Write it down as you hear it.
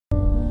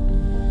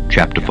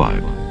Chapter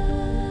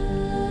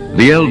 5.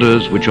 The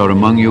elders which are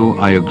among you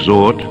I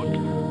exhort,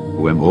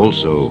 who am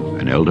also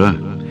an elder,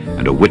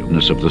 and a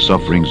witness of the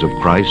sufferings of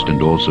Christ,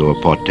 and also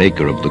a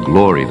partaker of the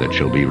glory that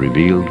shall be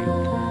revealed.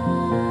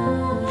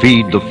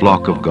 Feed the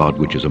flock of God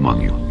which is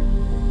among you,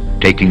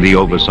 taking the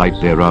oversight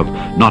thereof,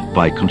 not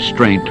by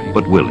constraint,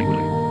 but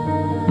willingly,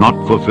 not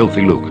for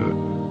filthy lucre,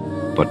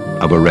 but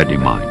of a ready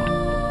mind,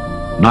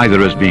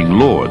 neither as being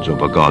lords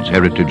over God's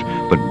heritage,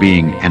 but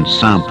being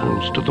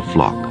ensamples to the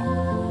flock.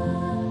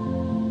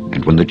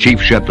 And when the chief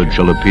shepherd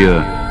shall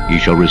appear, ye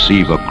shall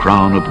receive a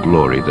crown of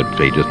glory that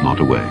fadeth not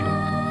away.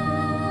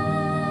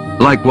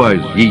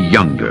 Likewise, ye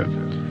younger,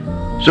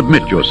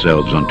 submit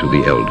yourselves unto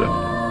the elder.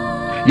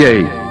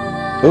 Yea,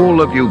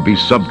 all of you be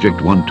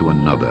subject one to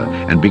another,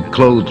 and be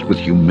clothed with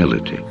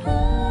humility.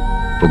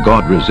 For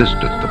God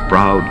resisteth the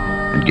proud,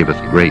 and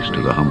giveth grace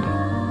to the humble.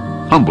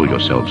 Humble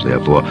yourselves,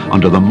 therefore,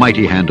 under the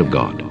mighty hand of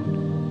God,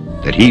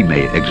 that he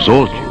may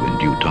exalt you in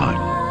due time,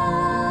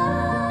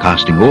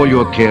 casting all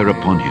your care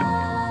upon him,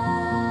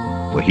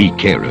 for he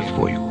careth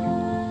for you.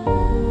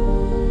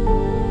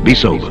 Be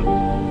sober,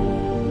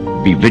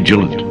 be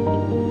vigilant,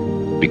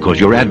 because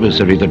your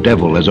adversary the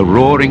devil, as a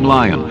roaring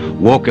lion,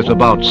 walketh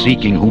about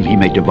seeking whom he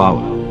may devour,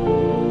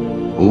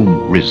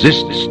 whom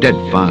resist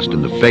steadfast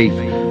in the faith,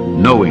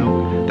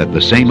 knowing that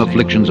the same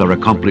afflictions are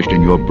accomplished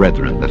in your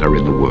brethren that are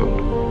in the world.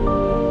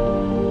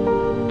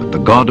 But the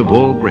God of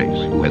all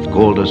grace, who hath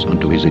called us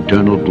unto his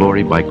eternal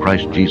glory by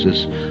Christ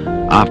Jesus,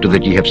 after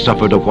that ye have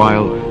suffered a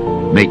while,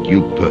 make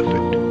you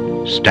perfect,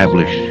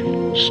 establish,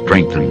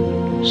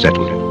 strengthen,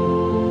 settle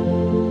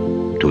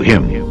you. To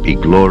him be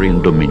glory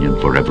and dominion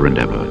forever and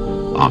ever.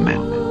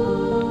 Amen.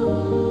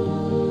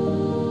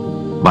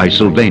 By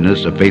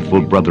Silvanus, a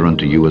faithful brother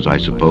unto you, as I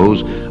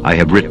suppose, I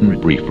have written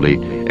briefly,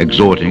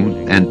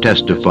 exhorting and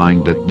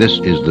testifying that this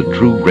is the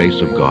true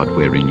grace of God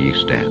wherein ye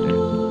stand.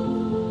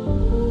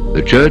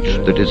 The church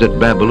that is at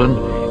Babylon,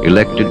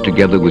 elected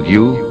together with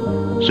you,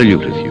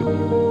 saluteth you,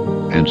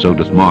 and so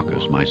doth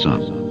Marcus my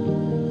son.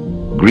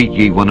 Greet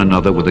ye one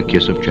another with a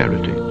kiss of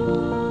charity.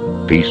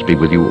 Peace be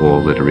with you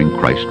all that are in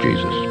Christ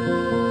Jesus.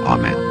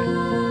 Amen.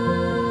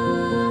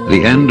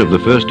 The end of the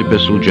first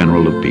epistle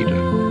general of Peter.